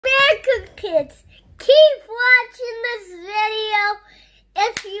Kids, keep watching this video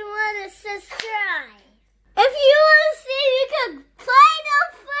if you want to subscribe. If you want to see me cook Play-Doh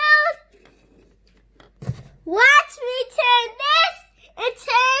food, watch me turn this and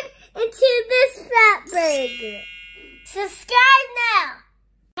turn into this fat burger. Subscribe now.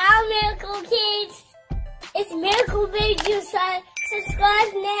 Hi, Miracle Kids. It's Miracle Baby Josiah.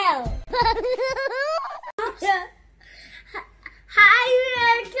 Subscribe now. Hi,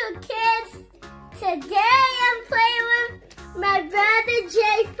 Miracle Kids. Today I'm playing with my brother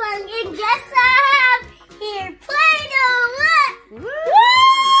Jay Fung, and guess I have here Play-Doh. What? Woo!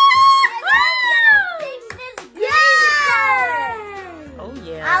 Oh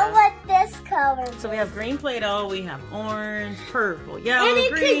yeah. I want this color. So we have green Play-Doh, we have orange, purple, yellow,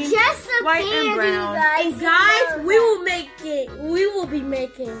 and green, white, and brown. And guys, we will be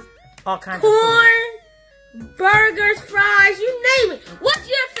making all kinds corn, of burgers, fries, you name it. What's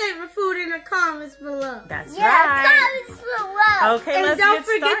your favorite food in the comments below? That's right. Comments below. Okay, and let's don't get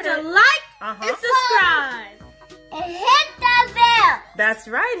forget started. to like and subscribe. And hit that bell. That's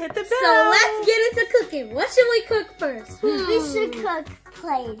right, hit the bell. So let's get into cooking. What should we cook first? We should cook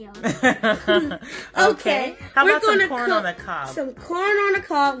Play-Doh. Okay. How about some corn on the cob? Some corn on the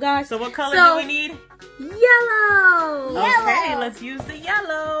cob, guys. So what color do we need? Yellow. Okay, let's use the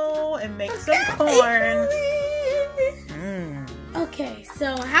yellow and make some corn. Okay,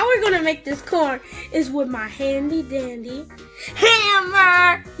 so how we're gonna make this corn is with my handy dandy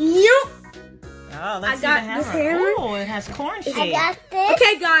hammer. Oh, let's see the this hammer. hammer. Oh, it has corn shape. I got this.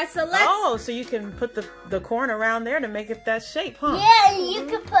 Okay, guys, so let's. Oh, so you can put the corn around there to make it that shape, huh? Yeah, and you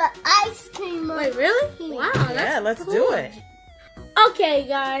can put ice cream on. Wait, really? Wow, yeah, let's do it. Okay,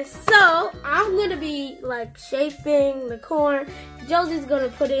 guys, so I'm gonna be like shaping the corn. Josie's gonna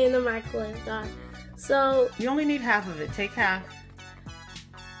put it in the microwave, guys. So you only need half of it. Take half.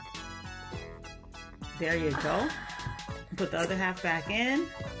 There you go. Put the other half back in.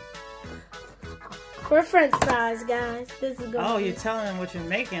 For French fries, guys. This is going. Oh, you're telling them what you're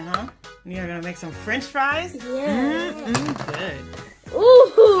making, huh? You're gonna make some French fries? Yeah. Good.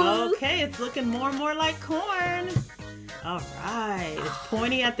 Ooh. Okay, it's looking more and more like corn. All right. It's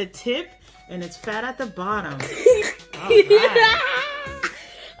pointy at the tip and it's fat at the bottom. All right.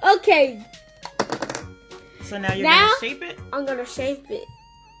 Okay. So now you're gonna shape it? I'm gonna shape it.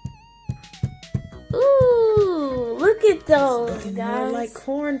 Ooh, look at those, it's looking guys. more like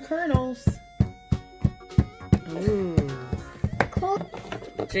corn kernels. Ooh. Cool.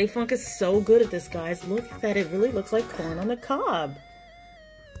 J Funk is so good at this, guys. Look at that. It really looks like corn on the cob.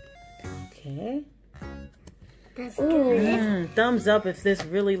 Okay. That's good. Thumbs up if this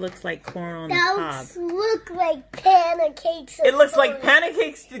really looks like corn on the cob. Those look like pancakes. It looks like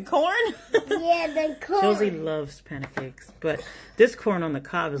pancakes to corn? Yeah, the corn. Josie loves pancakes, but this corn on the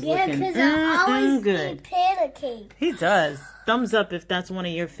cob is looking because I always good. eat pancakes. He does. Thumbs up if that's one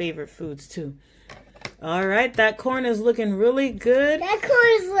of your favorite foods, too. All right, that corn is looking really good. That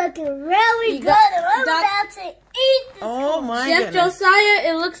corn is looking really good. I'm about to eat this corn. My Chef goodness. Josiah,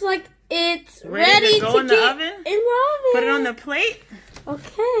 it looks like it's ready to go in the oven? In the oven. Put it on the plate.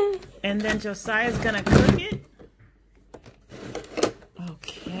 Okay. And then Josiah's gonna cook it.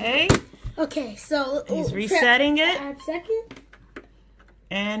 Okay. Okay, so he's resetting it. Add second.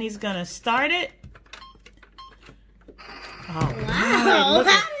 And he's gonna start it. Oh wow! Look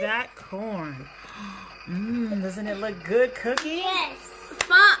at that corn. Doesn't it look good cooking? Yes.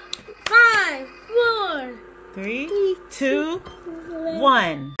 5, 4, 3, 2,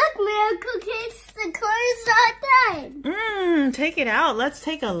 1. Look, Miracle Kids, the corn is not done. Take it out. Let's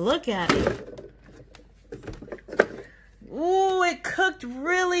take a look at it. Ooh, it cooked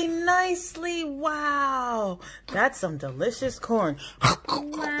really nicely. Wow. That's some delicious corn.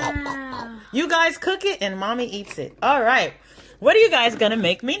 Wow. You guys cook it and Mommy eats it. All right. What are you guys going to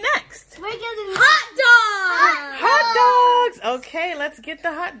make me next? We're going to hot dogs. Hot dogs. Okay, let's get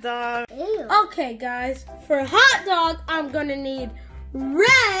the hot dog. Ew. Okay, guys. For a hot dog, I'm going to need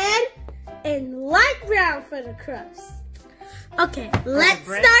red and light brown for the crust. Okay, let's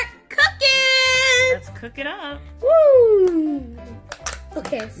start cooking. Let's cook it up. Woo.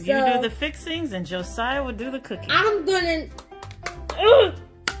 Okay, so you do the fixings and Josiah will do the cooking. I'm going to...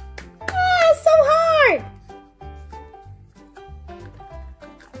 it's so hard.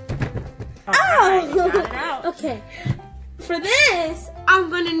 Right, you got it out. Okay, for this, I'm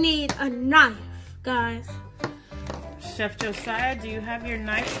gonna need a knife, guys. Chef Josiah, do you have your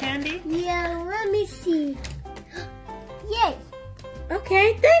knife handy? Yeah, let me see. Yay.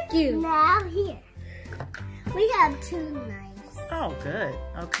 Okay, thank you. Now here. We have 2 knives. Oh, good.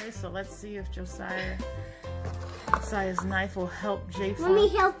 Okay, so let's see if Josiah Josiah's knife will help J Let me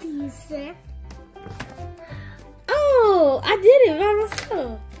Funk. help you, sir. Oh, I did it by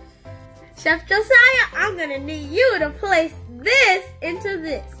myself. Chef Josiah, I'm gonna need you to place this,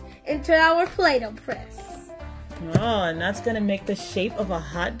 into our Play-Doh press. Oh, and that's gonna make the shape of a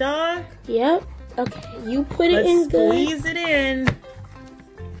hot dog? Yep. Okay, you put it Let's in good. squeeze it in.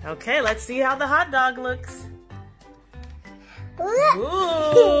 Okay, let's see how the hot dog looks. Look.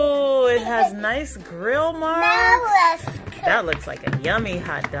 Ooh, it has nice grill Now marks. let's cook. That looks like a yummy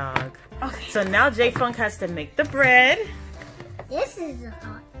hot dog. Okay. So now J Funk has to make the bread. This is a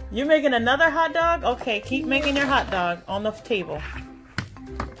hot. You making another hot dog? Okay, keep making your hot dog on the table.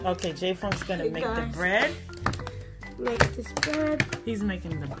 Okay, J Funk's gonna make the guys. bread. Make this bread. He's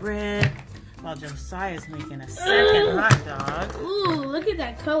making the bread while Josiah's making a second hot dog. Ooh, look at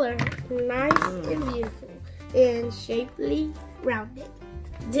that color. Nice and beautiful. And shapely, rounded.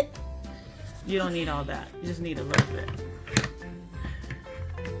 You don't need all that. You just need a little bit.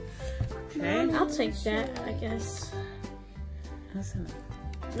 Okay. I'll take that, I guess. That's enough.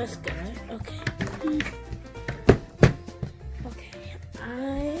 That's good. Okay. Okay.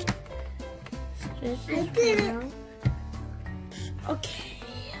 I stretch I it did it. out. Okay.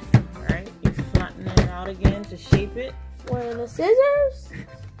 Alright, you flatten it out again to shape it. Where are the scissors?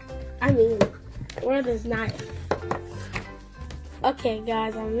 I mean, where this knife? Okay,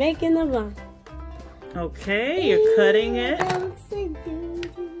 guys, I'm making the bun. Okay, you're cutting it. Don't say doo-doo.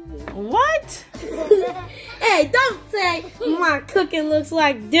 What? Hey, don't say my cooking looks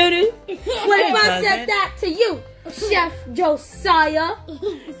like doo-doo. What if I doesn't. said that to you, Chef Josiah?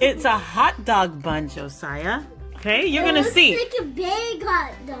 It's a hot dog bun, Josiah. Okay, you're gonna Looks see. like a big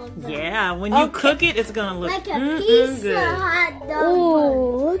hot dog. bun. Yeah, when you Okay. cook it, it's gonna look Like a piece good. of hot dog. bun.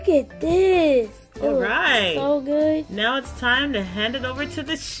 Ooh, look at this. It All looks right. so good. Now it's time to hand it over to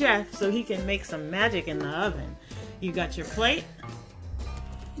the chef so he can make some magic in the oven. You got your plate?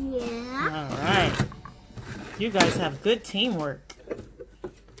 Yeah. All right. You guys have good teamwork.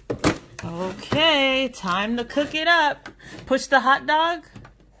 Okay, time to cook it up. Push the hot dog.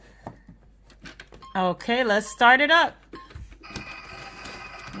 Okay, let's start it up.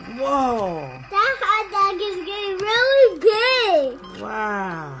 Whoa. That hot dog is getting really big.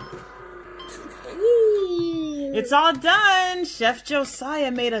 Wow. It's all done. Chef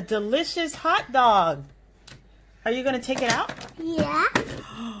Josiah made a delicious hot dog. Are you going to take it out? Yeah.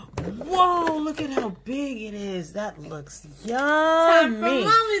 Whoa, look at how big it is. That looks Time for yummy.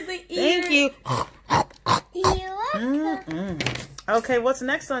 Mommy to eat Thank it. you. You're welcome. Mm-mm. Okay, what's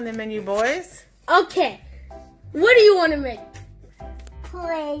next on the menu, boys? Okay. What do you want to make?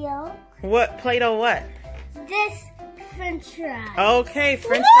 Play-Doh. What? Play-Doh what? This French fry. Okay,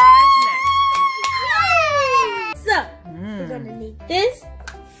 French fries next. So, we're going to need this.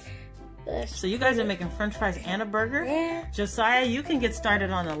 So you guys are making French fries and a burger? Yeah. Josiah, you can get started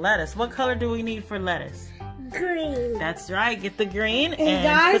on the lettuce. What color do we need for lettuce? Green. That's right. Get the green And and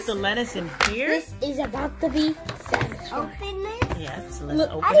guys, put the lettuce in here. This is about to be satisfying. Open it. Yes, let's Look,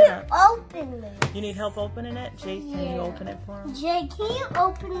 open How it do you up. open it? You need help opening it? Jake, can you Yeah. open it for him? Jay, can you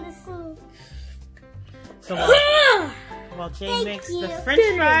open this one? So while Jay Thank makes you. the French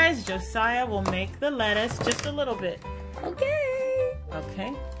fries, Josiah will make the lettuce just a little bit. Okay.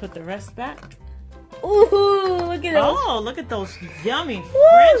 Okay, put the rest back. Ooh, look at those. Oh, look at those yummy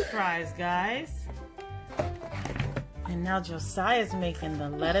French fries, guys. And now Josiah's making the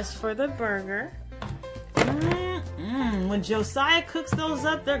lettuce for the burger. When Josiah cooks those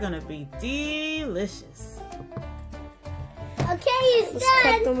up, they're gonna be delicious. Okay, it's Let's cut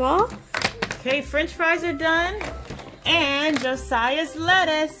done. them off. Okay, French fries are done. And Josiah's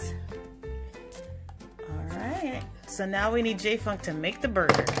lettuce. All right. So now we need J-Funk to make the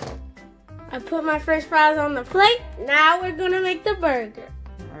burger. I put my French fries on the plate. Now we're going to make the burger.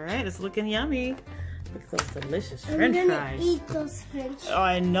 All right, it's looking yummy. Look at those delicious I'm French gonna fries. eat those French Oh,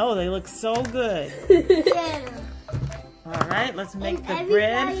 I know, they look so good. fries. All right, let's make And the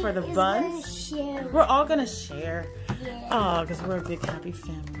bread everybody for the is buns. gonna share. We're all gonna share. Yeah. Oh, because we're a big happy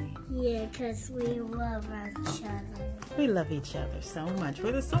family. Yeah, because we love each other. We love each other so much.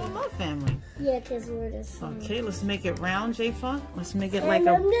 We're the Soul Love family. Yeah, because we're the same. Okay, let's make it round, J-Funk. Let's make it And like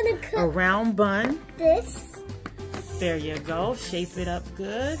I'm gonna a cut round bun. this. There you go. Shape it up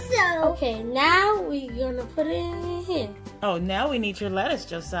good. So, Okay, now we're going to put it in here. Oh, now we need your lettuce,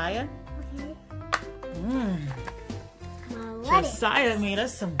 Josiah. Mmm. lettuce. Josiah made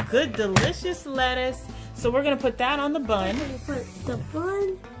us some good, delicious lettuce. So we're going to put that on the bun. Put the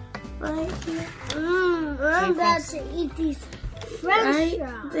bun right here. I'm about to eat these French Right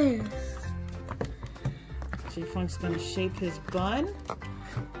fries. there. J-Funk's going to shape his bun.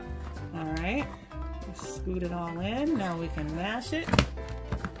 All right. Just scoot it all in. Now we can mash it.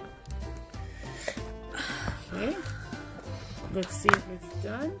 Okay. Let's see if it's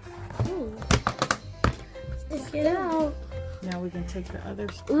done. Ooh. Stick it out. Now we can take the other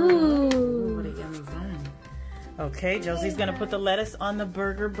side. Ooh. Ooh, what a yummy bun. Okay, Josie's gonna put the lettuce on the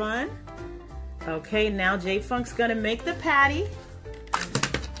burger bun. Okay, now J-Funk's gonna make the patty.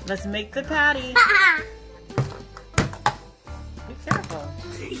 Let's make the patty. Be careful.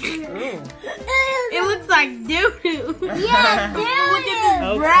 Ooh. It looks like doo-doo. Yeah, Look at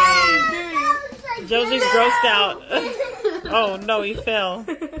this brown. Josie's grossed out. Oh no, he fell.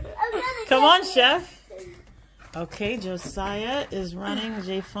 Come on, chef. Okay, Josiah is running.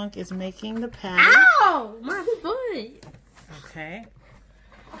 J-Funk is making the patty. Ow! My foot. Okay.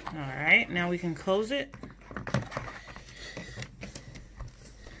 All right, now we can close it.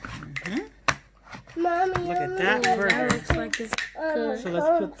 Mommy, Look at that burger. That looks like it's good. So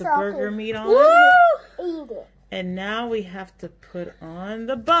let's put the burger meat on. Eat it. And now we have to put on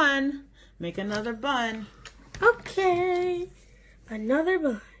the bun. Make another bun. Okay. Another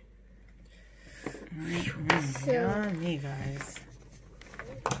bun. Yummy, guys.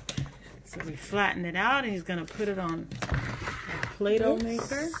 So we flatten it out and he's going to put it on a Play-Doh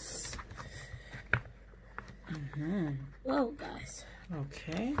maker. Whoa, guys.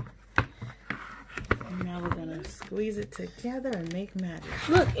 Okay. And now we're going to squeeze it together and make magic.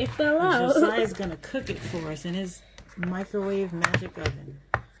 Look, it fell out. Josiah's going to cook it for us in his microwave magic oven.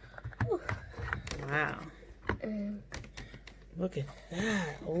 Wow. Look at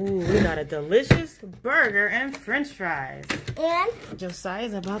that. Ooh, we got a delicious burger and french fries. And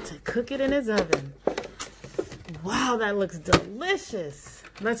Josiah's about to cook it in his oven. Wow, that looks delicious.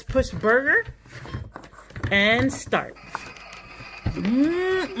 Let's push burger and start.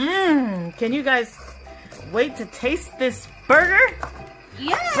 Can you guys wait to taste this burger?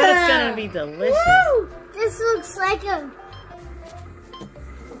 Yeah. It's gonna be delicious. woo, this looks like a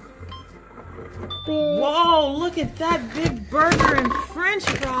big. Whoa, look at that big burger and french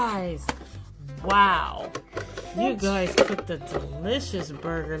fries. Wow. You guys cooked a delicious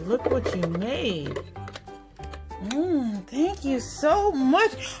burger. Look what you made. Thank you so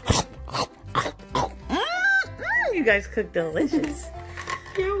much. You guys cooked delicious.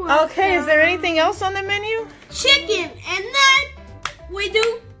 You're welcome. Okay, is there anything else on the menu? Chicken, and then we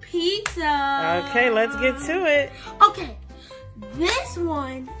do pizza. Okay, let's get to it. Okay, this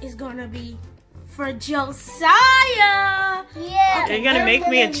one is gonna be for Josiah. Yeah. You're gonna make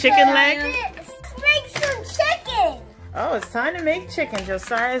me a chicken leg? Let's make some chicken. Oh, it's time to make chicken.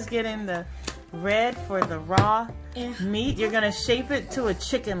 Josiah's getting the red for the raw meat. You're gonna shape it to a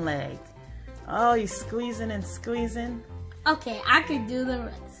chicken leg. Oh, he's squeezing and squeezing. Okay, I can do the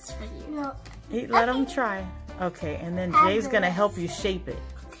rest for you. No. Let him try. Okay, and then Jay's gonna help you shape it.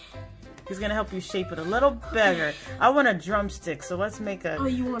 He's gonna help you shape it a little better. I want a drumstick, so let's make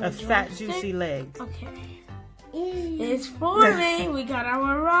a fat, juicy leg. Okay. It's forming. We got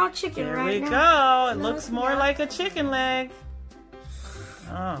our raw chicken There right we now. go. It looks more like a chicken leg.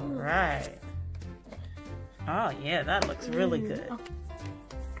 All right. Oh yeah, that looks really good.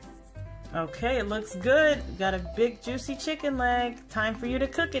 Okay, it looks good. Got a big juicy chicken leg. Time for you to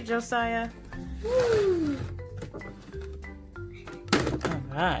cook it, Josiah. All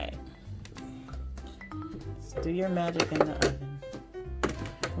right. Let's do your magic in the oven.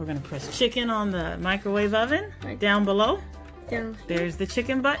 We're gonna press chicken on the microwave oven down below. Down. There's the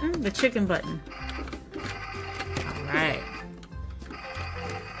chicken button. The chicken button. All right.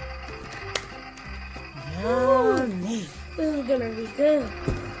 Yummy. This is gonna be good.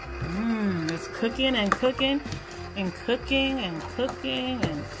 It's cooking and cooking and cooking and cooking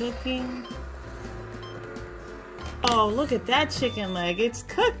and cooking. Oh, look at that chicken leg. It's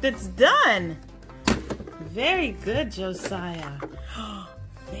cooked. It's done. Very good, Josiah.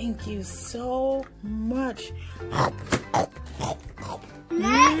 Thank you so much.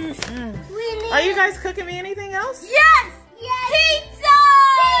 Next, we need. Are you guys cooking me anything else? Yes! Yes. Pizza!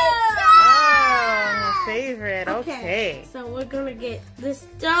 Oh, my favorite. Okay. So we're gonna get this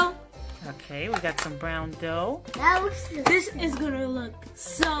dough. Okay, we got some brown dough. That looks This is gonna look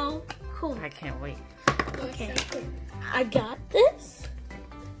so cool. I can't wait. Okay, I got this.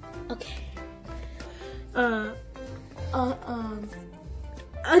 Okay. A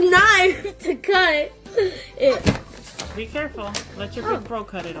knife to cut it. Be careful. Let your big bro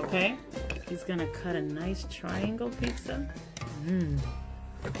cut it, okay? He's gonna cut a nice triangle pizza.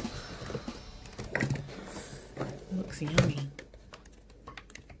 Looks yummy.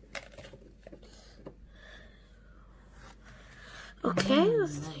 Okay,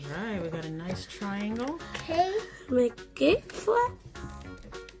 let's All right, we got a nice triangle. okay. make it flat.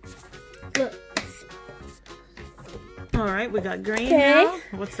 Look. All right, we got green Okay. now.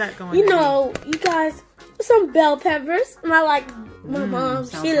 What's that going? You know, you guys, some bell peppers. My mom,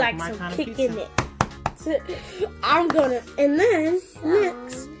 sounds she like likes my some kind of kick pizza. in it. So, I'm gonna, and then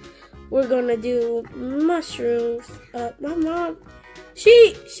next we're gonna do mushrooms. My mom,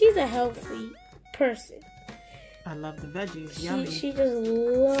 she's a healthy person. I love the veggies. Yummy. She just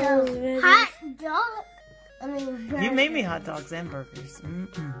loves veggies. Hot dog. I mean, burger. You made me hot dogs and burgers.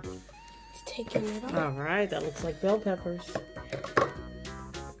 It's taking it off. All right, that looks like bell peppers.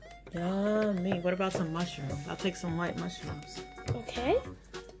 Yummy. What about some mushrooms? I'll take some white mushrooms. Okay.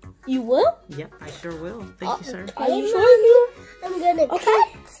 You will? Yep, I sure will. Thank you, sir. Are you sure you? I'm gonna Okay.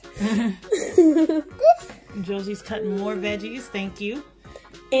 cut this. Josie's cutting more veggies. Thank you.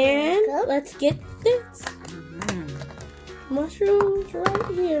 And let's get this. Mushrooms right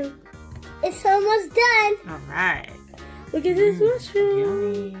here. It's almost done. All right. Look at this mushroom.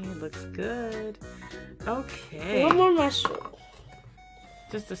 Yummy. Looks good. Okay. One more mushroom.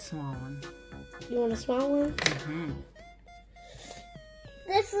 Just a small one. You want a small one?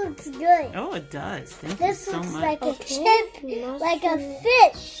 This looks good. Oh, it does. Thank This you so looks much. like a Okay. chip, like a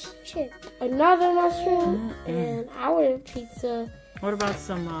fish chip. Another mushroom and our pizza What about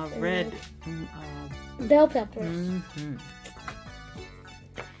some red? bell peppers.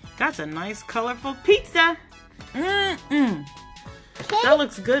 That's a nice, colorful pizza. That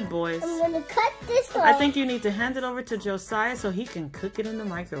looks good, boys. I'm gonna cut this off. I think you need to hand it over to Josiah so he can cook it in the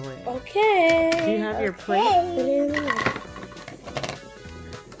microwave. Okay. Do you have your plate? Put it in there.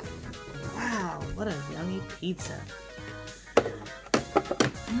 Wow, what a yummy pizza.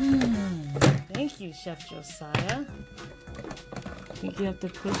 Thank you, Chef Josiah. Think you have to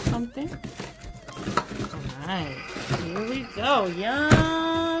push something? Alright, here we go.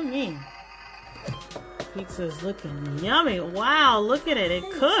 Yummy. Pizza's looking yummy. Wow, look at it. It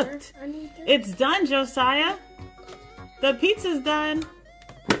cooked. It's done, Josiah. The pizza's done.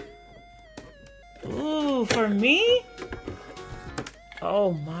 Ooh, for me?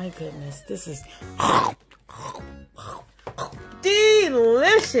 Oh my goodness, this is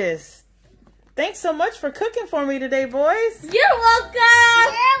delicious. Thanks so much for cooking for me today, boys. You're welcome.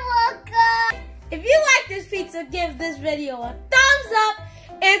 You're welcome. If you like this pizza, give this video a thumbs up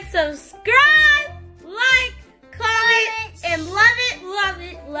and subscribe, like, comment, and love it, love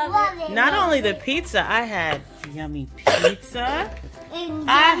it, love it. Not only the pizza, I had yummy pizza. And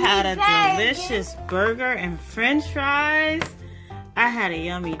I had a yummy delicious burger and french fries. I had a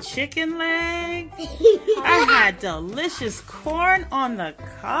yummy chicken leg. I had delicious corn on the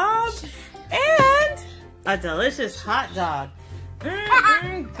cob. And a delicious hot dog.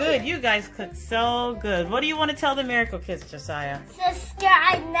 Good. You guys cooked so good. What do you want to tell the Miracle Kids, Josiah?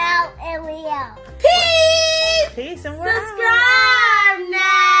 Subscribe now and we out. Peace. Peace and we're out. Subscribe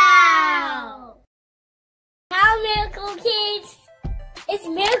now. Now, Miracle Kids, it's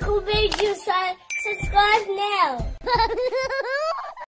Miracle Baby Josiah. Subscribe now.